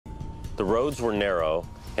The roads were narrow,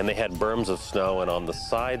 and they had berms of snow, and on the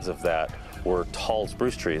sides of that were tall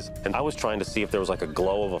spruce trees. And I was trying to see if there was like a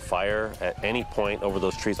glow of a fire at any point over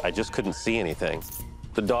those trees. I just couldn't see anything.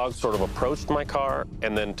 The dog sort of approached my car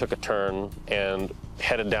and then took a turn and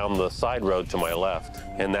headed down the side road to my left.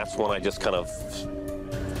 And that's when I just kind of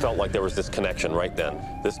felt like there was this connection right then.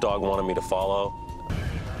 This dog wanted me to follow.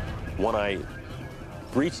 When I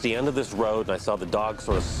reached the end of this road and I saw the dog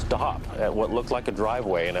sort of stop at what looked like a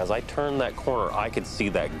driveway, and as I turned that corner, I could see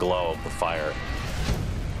that glow of the fire.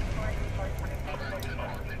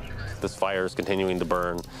 This fire is continuing to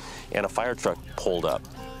burn, and a fire truck pulled up.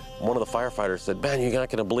 One of the firefighters said, "Man, you're not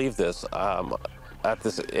gonna believe this. At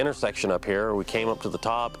this intersection up here, we came up to the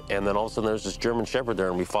top, and then all of a sudden there's this German Shepherd there,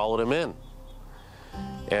 and we followed him in."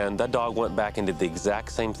 And that dog went back and did the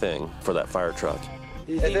exact same thing for that fire truck.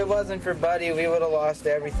 If it wasn't for Buddy, we would have lost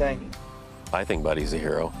everything. I think Buddy's a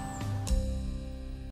hero.